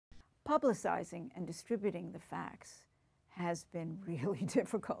publicizing and distributing the facts has been really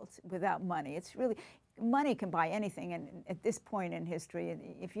difficult without money. It's really, money can buy anything, and at this point in history,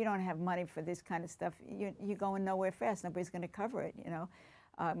 if you don't have money for this kind of stuff, you're going nowhere fast. Nobody's going to cover it, you know.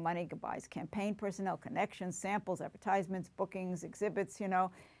 Money buys campaign personnel, connections, samples, advertisements, bookings, exhibits, you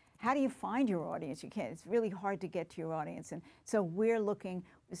know. How do you find your audience? You can't. It's really hard to get to your audience. And so we're looking,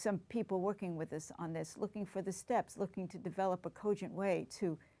 some people working with us on this, looking for the steps, looking to develop a cogent way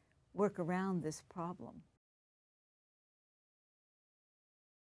to work around this problem.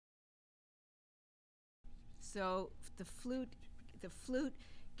 So the flute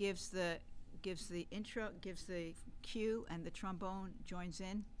gives the intro, gives the cue, and the trombone joins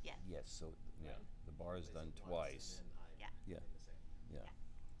in. Yeah. Yes. So yeah, the bar is done twice. Yeah. Yeah. Yeah.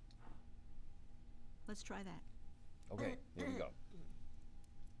 Let's try that. Okay. Here we go.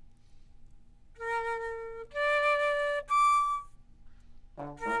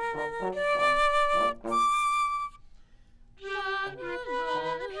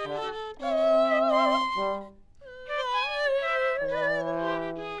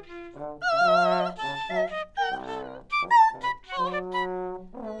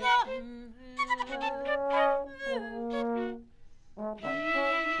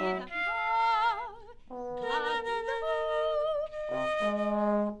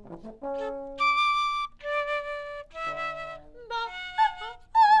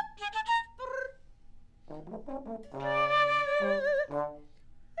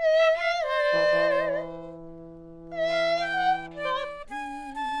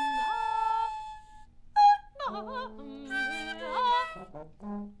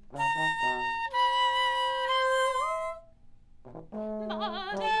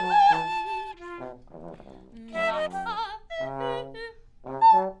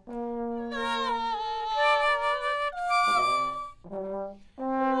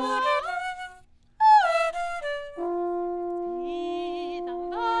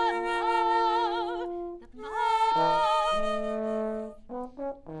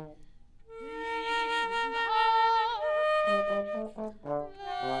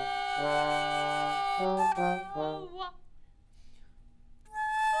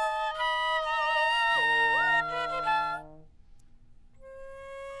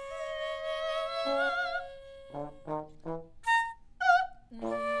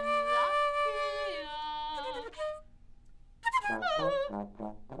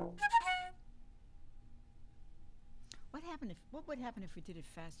 What would happen if we did it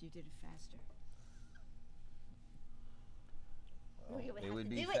fast? You did it faster. It would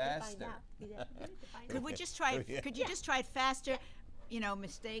be faster. Could we just try it? Could you just try it faster? You know,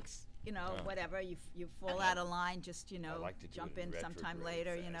 mistakes. You know, whatever. You fall out of line. Just like to jump do it in sometime retrograde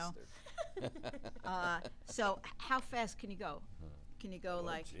later. faster. You know. So how fast can you go? Can you go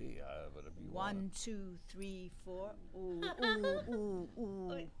like gee, whatever you 1, want. 2, 3, 4? Ooh, ooh, ooh,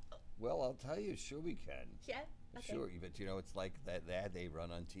 ooh. Well, I'll tell you, sure we can. Yeah. Okay. Sure, but you know, it's like that ad they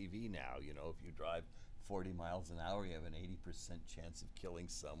run on TV now. You know, if you drive 40 miles an hour, you have an 80% chance of killing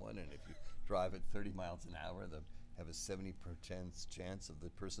someone, and if you drive at 30 miles an hour, they have a 70% chance of the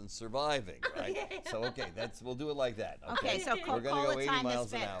person surviving. Right? So okay, we'll do it like that. Okay, so we're gonna call go a 80 time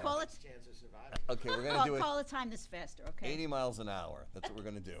miles that's an fast. hour. Call it. Chance of surviving. Okay, we're gonna do it. Call a time that's faster. Okay. 80 miles an hour. That's what we're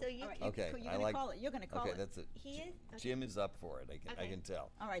gonna do. So you All right, Okay, You're I gonna like. call it. You're gonna call Okay, it. that's it. He is? Okay. Jim is up for it. I Okay. can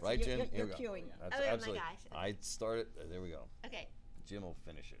tell. All right, so Right, you're- Jim? you're Here we go. cueing. That's Oh, my absolutely. gosh. I started. There we go. Okay. Jim will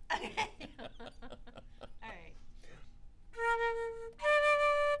finish it. Okay. All right.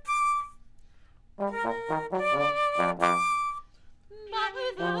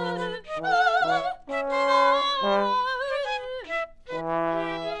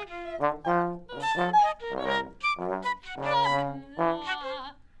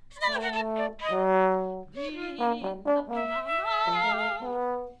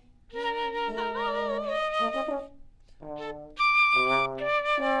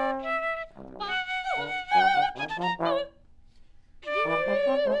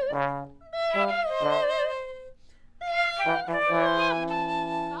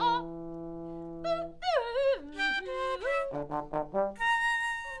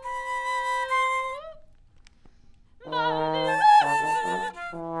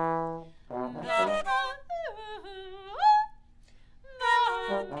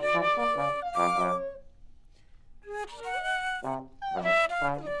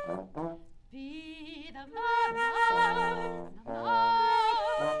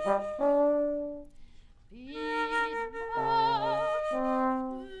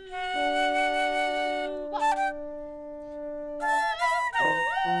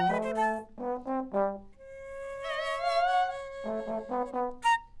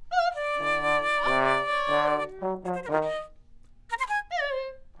 I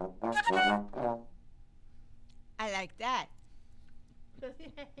like that.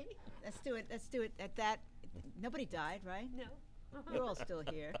 Let's do it. Let's do it at that. Nobody died, right? No. We're all still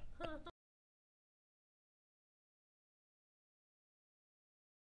here.